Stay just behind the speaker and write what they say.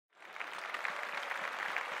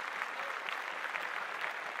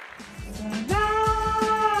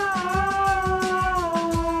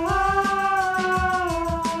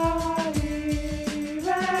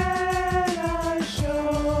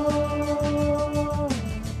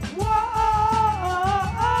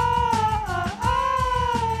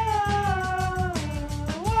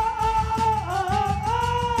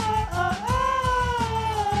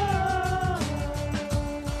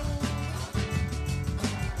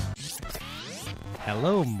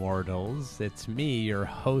Hello, mortals. It's me, your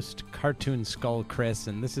host, Cartoon Skull Chris,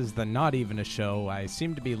 and this is the Not Even a Show. I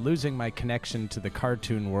seem to be losing my connection to the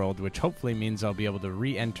cartoon world, which hopefully means I'll be able to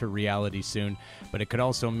re-enter reality soon, but it could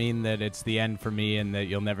also mean that it's the end for me and that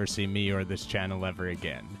you'll never see me or this channel ever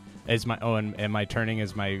again. And am I turning?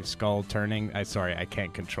 Is my skull turning? Sorry, I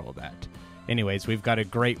can't control that. Anyways, we've got a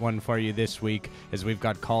great one for you this week, as we've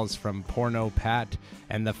got calls from Porno Pat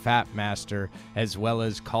and the Fat Master, as well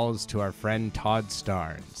as calls to our friend Todd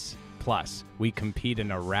Starnes. Plus, we compete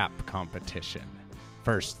in a rap competition.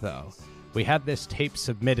 First, though, we had this tape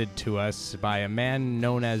submitted to us by a man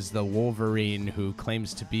known as the Wolverine, who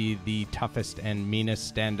claims to be the toughest and meanest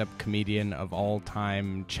stand-up comedian of all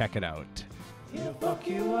time. Check it out. He'll fuck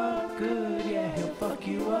you up good, yeah, he'll fuck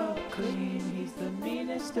you up clean. He's the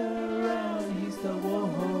meanest around, he's the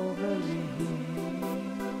Wolverine.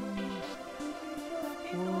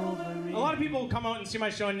 A lot of people come out and see my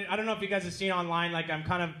show, and I don't know if you guys have seen online, like I'm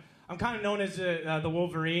kind of known as the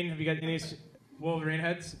Wolverine. Have you got any Wolverine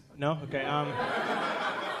heads? No? Okay.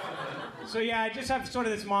 So yeah, I just have sort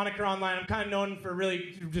of this moniker online. I'm kind of known for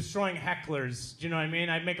really destroying hecklers. Do you know what I mean?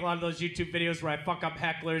 I make a lot of those YouTube videos where I fuck up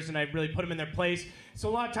hecklers and I really put them in their place. So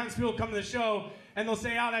a lot of times people come to the show and they'll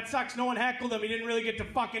say, oh, that sucks, no one heckled him, he didn't really get to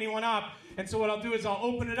fuck anyone up. And so what I'll do is I'll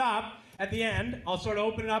open it up at the end. I'll sort of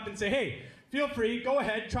open it up and say, hey, feel free, go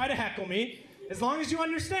ahead, try to heckle me, as long as you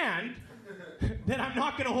understand that I'm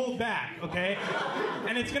not gonna hold back, okay?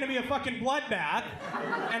 And it's gonna be a fucking bloodbath,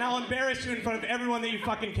 and I'll embarrass you in front of everyone that you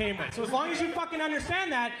fucking came with. So as long as you fucking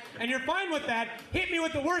understand that, and you're fine with that, hit me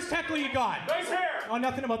with the worst heckle you got. Nice hair! Oh,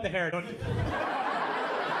 nothing about the hair, don't...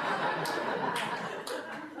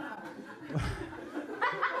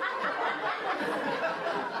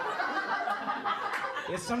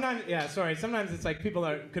 Sometimes it's like people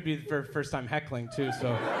could be for first time heckling too,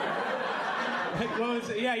 so...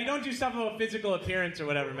 Yeah, you don't do stuff about physical appearance or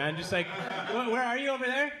whatever, man. Just like, where are you over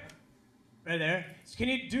there? Right there. So can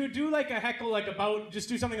you do like a heckle, like about, just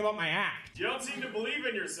do something about my act? You don't seem to believe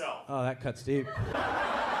in yourself. Oh, that cuts deep.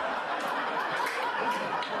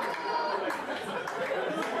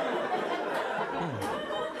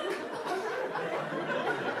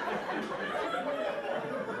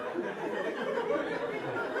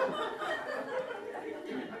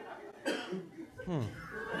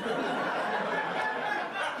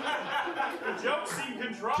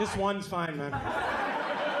 Just one's fine, man.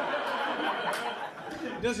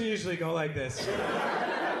 It doesn't usually go like this.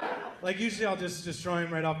 Like usually I'll just destroy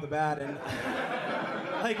him right off the bat, and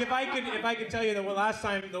like if I could tell you that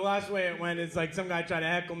the last way it went is like some guy tried to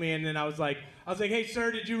heckle me, and then I was like, hey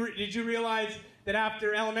sir, did you realize that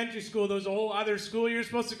after elementary school there was a whole other school you're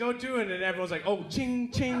supposed to go to? And then everyone's like, oh,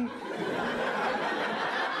 ching ching.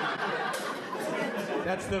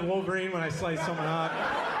 That's the Wolverine when I slice someone up.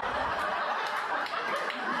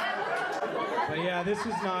 But yeah, this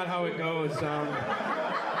is not how it goes.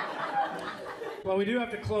 Well, we do have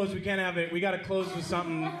to close. We can't have it. We got to close with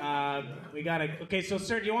something. Okay, so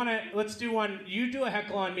sir, do you want to, let's do one. You do a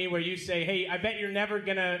heckle on me where you say, hey, I bet you'll never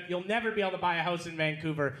be able to buy a house in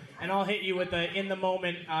Vancouver. And I'll hit you with a in the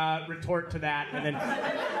moment retort to that. And then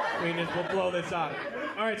we'll blow this up.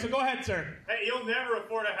 All right, so go ahead, sir. Hey, you'll never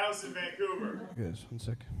afford a house in Vancouver. Good, 1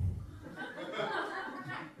 sec.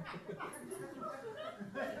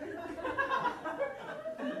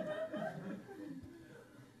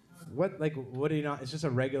 What do you not? It's just a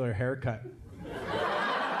regular haircut. You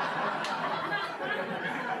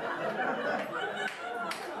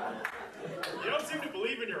don't seem to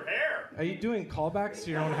believe in your hair. Are you doing callbacks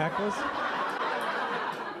to your own heckles?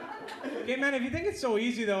 Okay, man, if you think it's so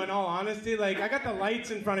easy, though, in all honesty, like, I got the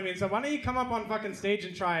lights in front of me and stuff. Why don't you come up on fucking stage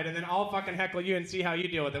and try it, and then I'll fucking heckle you and see how you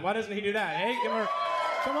deal with it? Why doesn't he do that? Hey, come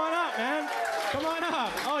on up, man. Come on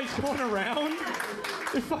up. Oh, he's going around?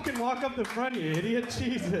 You fucking walk up the front, you idiot.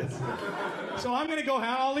 Jesus. So I'm gonna go,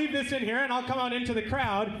 I'll leave this in here, and I'll come out into the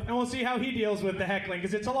crowd, and we'll see how he deals with the heckling,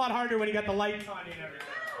 because it's a lot harder when you got the lights on you and everything.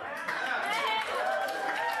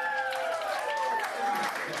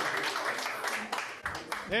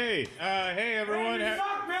 Hey, hey everyone. Hey, you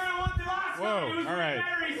suck, man. I want the last Whoa, all right.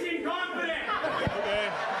 He seemed confident. Okay.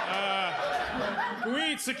 Can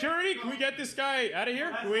we, security, can we get this guy out of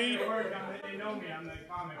here? Can we? They know me. I'm the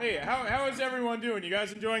comic. Hey, how is everyone doing? You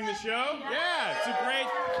guys enjoying the show? Yeah, it's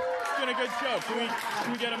been a good show.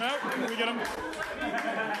 Can we get him out? Can we get him?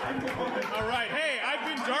 All right. Hey, I've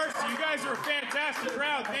been Darcy. You guys are a fantastic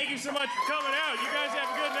crowd. Thank you so much for coming out. You guys have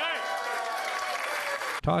a good night.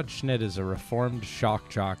 Todd Schnitt is a reformed shock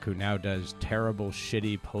jock who now does terrible,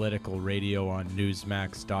 shitty political radio on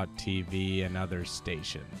Newsmax.tv and other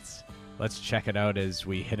stations. Let's check it out as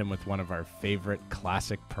we hit him with one of our favorite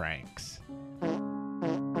classic pranks.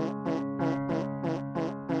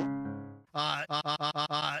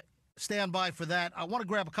 Stand by for that. I want to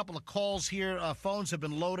grab a couple of calls here. Phones have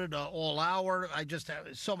been loaded all hour. I just have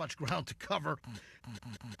so much ground to cover.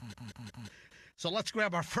 So let's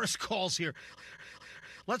grab our first calls here.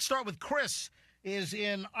 Let's start with Chris. Is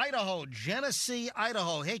in Idaho, Genesee,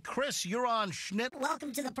 Idaho. Hey, Chris, you're on Schnitt.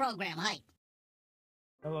 Welcome to the program. Hi.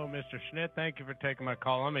 Hello, Mr. Schnitt. Thank you for taking my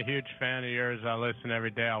call. I'm a huge fan of yours. I listen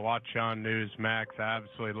every day. I watch you on Newsmax. I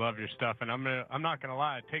absolutely love your stuff, and I'm not gonna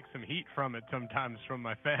lie. I take some heat from it sometimes from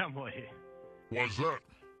my family. Why's that?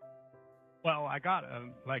 Well, I got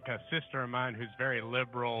a sister of mine who's very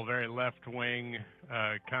liberal, very left wing,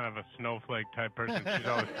 kind of a snowflake type person. She's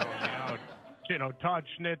always telling me out. You know, Todd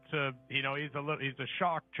Schnitt's he's a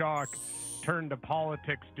shock jock turned to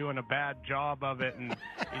politics doing a bad job of it, and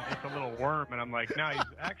he's just a little worm. And I'm like, no, he's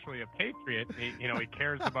actually a patriot. He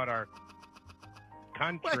cares about our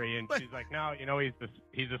country. And she's like, no,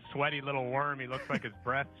 he's a sweaty little worm. He looks like his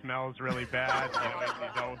breath smells really bad.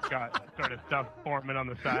 He's always got sort of stuff forming on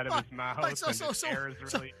the side of his mouth. Wait a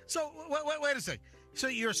second. So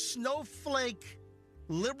your snowflake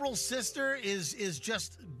liberal sister is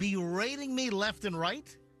just berating me left and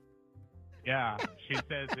right? Yeah, she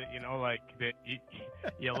says that, that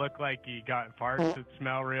you look like you got farts that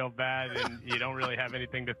smell real bad, and you don't really have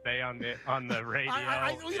anything to say on the radio.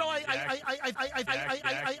 I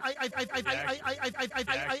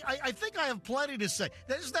think I have plenty to say.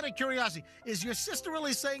 Just out of curiosity, is your sister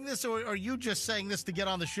really saying this, or are you just saying this to get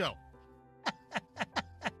on the show?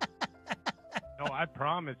 No, I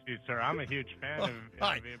promise you, sir. I'm a huge fan of you.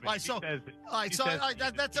 So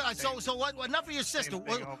what? Enough of your sister.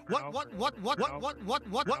 What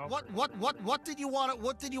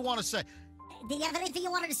did you want to say? Do you have anything you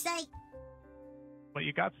wanted to say? Well,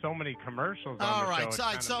 you got so many commercials on all the right,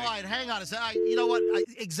 show. All right, hang on a second. You know what?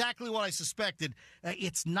 Exactly what I suspected.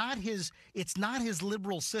 It's not his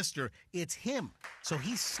liberal sister. It's him. So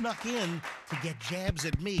he snuck in to get jabs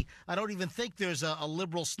at me. I don't even think there's a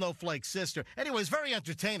liberal snowflake sister. Anyway, it's very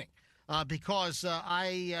entertaining because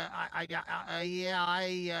I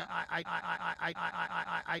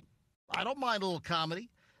don't mind a little comedy.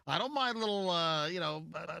 I don't mind a little,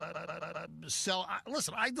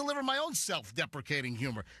 listen, I deliver my own self-deprecating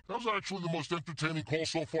humor. That was actually the most entertaining call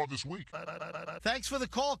so far this week. Thanks for the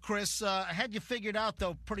call, Chris. I had you figured out,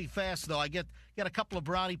 though, pretty fast, though. I get a couple of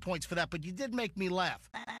brownie points for that, but you did make me laugh.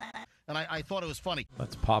 And I thought it was funny.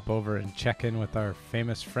 Let's pop over and check in with our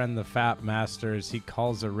famous friend, the Fat Masters. He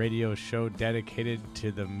calls a radio show dedicated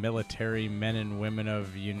to the military men and women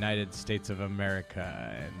of United States of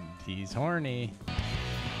America, and he's horny.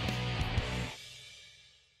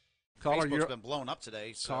 Caller, Facebook's been blown up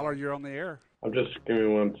today. So. Caller, you're on the air. Just give me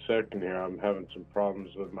 1 second here. I'm having some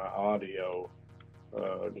problems with my audio.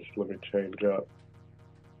 Just let me change up.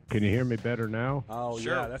 Can you hear me better now? Oh,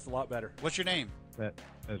 sure. Yeah, that's a lot better. What's your name? That's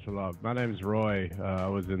a lot. My name's Roy. I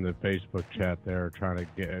was in the Facebook chat there trying to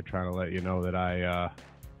let you know that I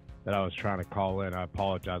was trying to call in. I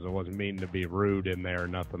apologize. I wasn't meaning to be rude in there or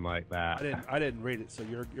nothing like that. I didn't read it, so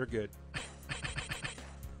you're good.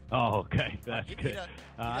 Oh, okay, that's good.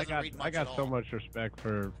 I got so much respect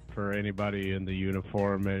for anybody in the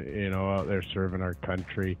uniform, out there serving our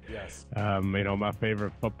country. Yes. My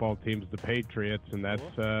favorite football team's the Patriots, and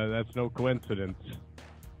that's no coincidence.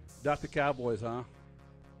 Not the Cowboys, huh?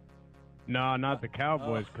 No, not the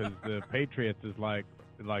Cowboys, because the Patriots is like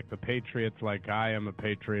the Patriots, like I am a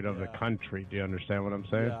patriot of the country. Do you understand what I'm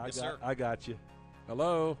saying? Yeah, Yes, sir. I got you.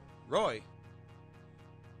 Hello, Roy.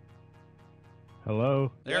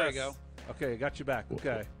 Hello. There you go. Okay, got you back.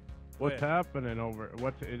 Okay. What's happening over?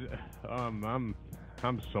 I'm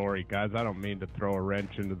sorry, guys. I don't mean to throw a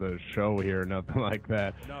wrench into the show here or nothing like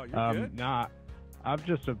that. No, you're good. Nah, I'm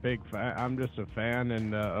just a big fan. I'm just a fan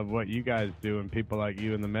of what you guys do and people like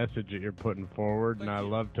you and the message that you're putting forward.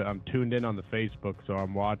 I'm tuned in on the Facebook, so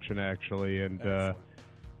I'm watching actually. And Excellent.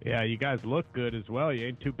 yeah, you guys look good as well. You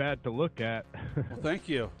ain't too bad to look at. Well, thank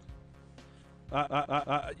you.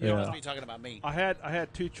 You must be talking about me. I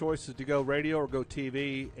had two choices to go radio or go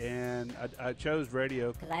TV, and I chose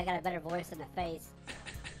radio. Because I got a better voice in the face.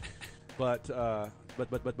 But now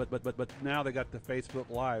they got the Facebook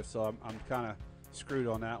Live, so I'm kind of screwed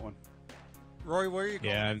on that one. Roy, where are you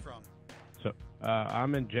calling from? So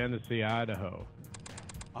I'm in Genesee, Idaho.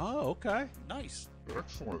 Oh, okay. Nice.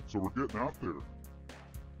 Excellent. So we're getting out there.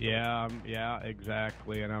 Yeah,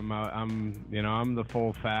 exactly. And I'm the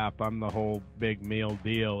full fap. I'm the whole big meal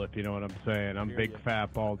deal, if you know what I'm saying. I'm big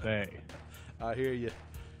fap all day. I hear you.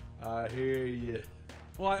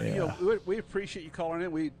 Well, we appreciate you calling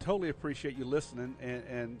in. We totally appreciate you listening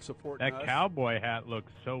and supporting us. That cowboy hat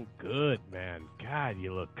looks so good, man. God,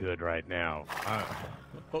 you look good right now.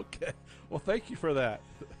 Okay. Well, thank you for that.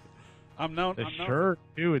 Shirt,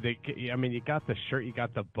 too. You got the shirt, you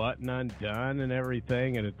got the button undone and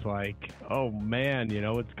everything, and it's like, oh, man,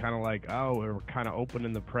 it's kind of like, oh, we're kind of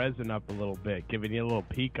opening the present up a little bit, giving you a little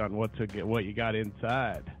peek on what you got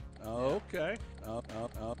inside. Okay.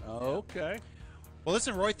 Okay. Well,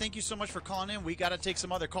 listen, Roy, thank you so much for calling in. We got to take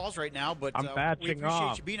some other calls right now, but I'm batching we appreciate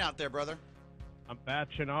off. you being out there, brother. I'm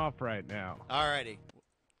batching off right now. All righty.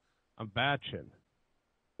 I'm batching.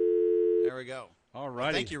 There we go. All righty.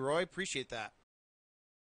 Well, thank you, Roy. Appreciate that.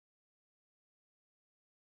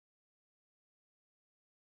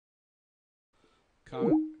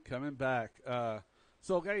 Coming back.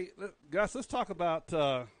 So, hey, guys, let's talk about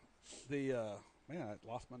man, I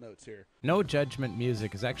lost my notes here. No Judgement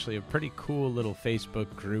Music is actually a pretty cool little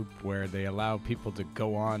Facebook group where they allow people to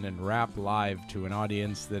go on and rap live to an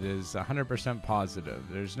audience that is 100% positive.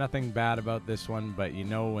 There's nothing bad about this one, but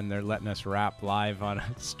when they're letting us rap live on a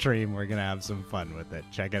stream, we're going to have some fun with it.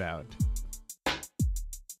 Check it out.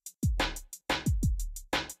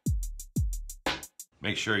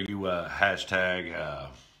 Make sure you hashtag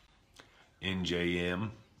NJM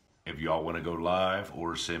if y'all want to go live,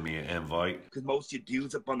 or send me an invite. Cause most of your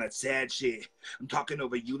views up on that sad shit. I'm talking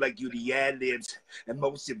over you like you the ad-libs. And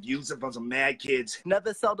most of your views up on some mad kids.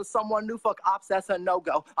 Never sell to someone new, fuck ops, that's a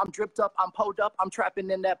no-go. I'm dripped up, I'm pulled up, I'm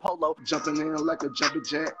trapping in that polo. Jumping in like a jumping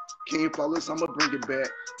jack. Can't follow us, I'ma bring it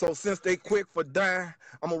back. So since they quick for dying,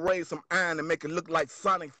 I'ma raise some iron and make it look like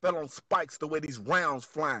Sonic fell on spikes the way these rounds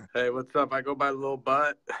flying. Hey, what's up? I go by Lil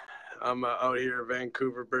Butt. I'm out here in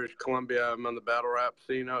Vancouver, British Columbia. I'm on the battle rap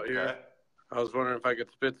scene out here. Okay. I was wondering if I could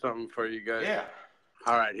spit something for you guys. Yeah.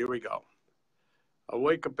 All right, here we go. I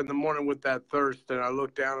wake up in the morning with that thirst, and I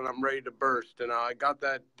look down, and I'm ready to burst. And I got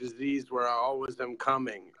that disease where I always am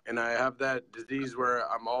coming. And I have that disease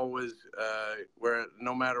where I'm always, where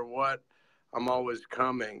no matter what, I'm always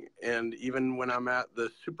coming. And even when I'm at the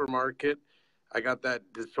supermarket, I got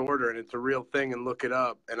that disorder, and it's a real thing, and look it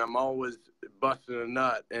up. And I'm always busting a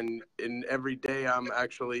nut. And every day I'm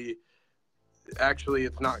actually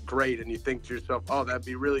it's not great. And you think to yourself, oh, that'd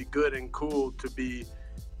be really good and cool to be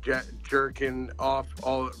jerking off,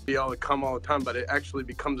 be all the cum all the time. But it actually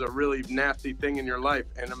becomes a really nasty thing in your life.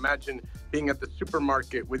 And imagine being at the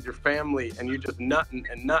supermarket with your family, and you're just nutting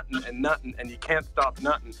and nutting and nutting, and you can't stop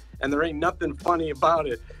nutting. And there ain't nothing funny about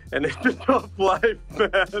it. And it's a tough life,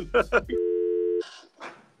 man.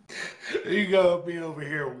 You gotta be over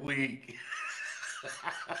here weak.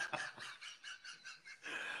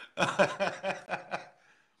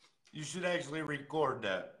 You should actually record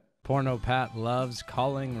that. Porno Pat loves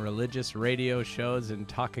calling religious radio shows and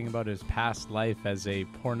talking about his past life as a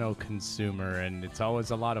porno consumer, and it's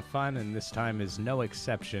always a lot of fun, and this time is no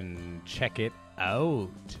exception. Check it out.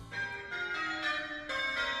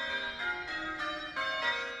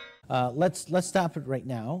 Let's stop it right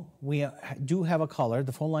now. We do have a caller.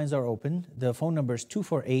 The phone lines are open. The phone number is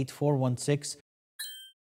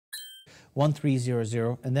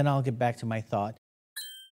 248-416-1300, and then I'll get back to my thought.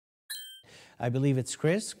 I believe it's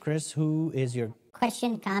Chris. Chris, who is your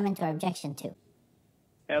question, comment, or objection to?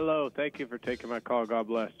 Hello. Thank you for taking my call. God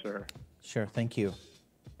bless, sir. Sure. Thank you.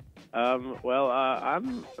 I'm,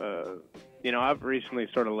 I've recently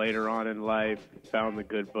sort of later on in life found the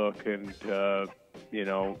good book, and,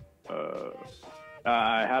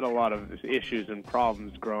 I had a lot of issues and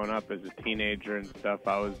problems growing up as a teenager and stuff.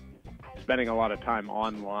 I was spending a lot of time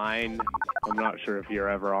online. I'm not sure if you're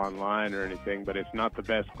ever online or anything, but it's not the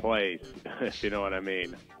best place, if you know what I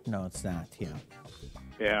mean. No, it's not, yeah.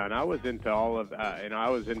 Yeah, and I was into all of that, I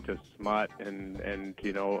was into smut and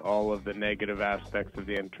all of the negative aspects of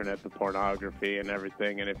the internet, the pornography and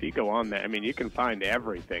everything. And if you go on there, you can find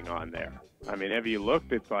everything on there. Have you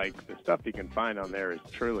looked? It's like the stuff you can find on there is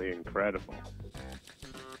truly incredible.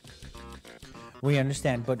 We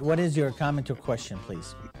understand, but what is your comment or question,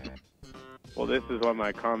 please? Well, this is what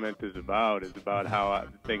my comment is about how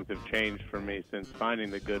things have changed for me since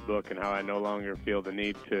finding the good book, and how I no longer feel the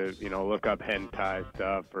need to, look up hentai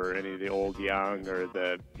stuff or any of the old young or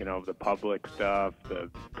the, the public stuff,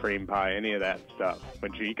 the cream pie, any of that stuff.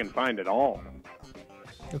 But you can find it all.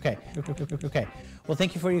 Okay. Well,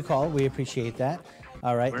 thank you for your call. We appreciate that.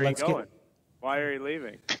 All right. Where are you going? Why are you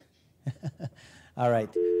leaving? All right.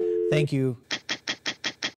 Thank you.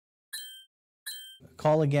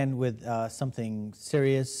 Call again with something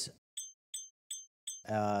serious,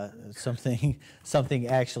 something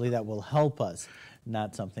actually that will help us,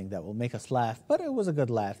 not something that will make us laugh. But it was a good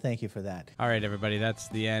laugh. Thank you for that. All right, everybody, that's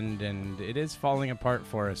the end, and it is falling apart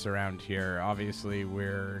for us around here. Obviously,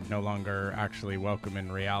 we're no longer actually welcome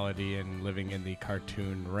in reality and living in the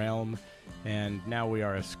cartoon realm, and now we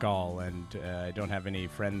are a skull, and I don't have any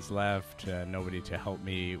friends left, nobody to help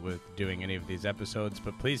me with doing any of these episodes,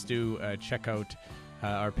 but please do check out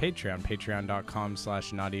our Patreon,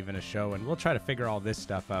 patreon.com/notevenashow, and we'll try to figure all this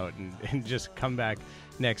stuff out and just come back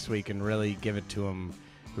next week and really give it to them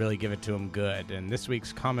good. And this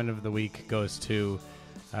week's comment of the week goes to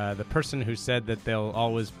the person who said that they'll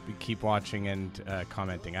always keep watching and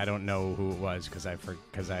commenting. I don't know who it was because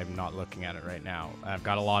I'm not looking at it right now. I've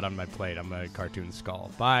got a lot on my plate. I'm a cartoon skull.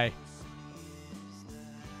 Bye.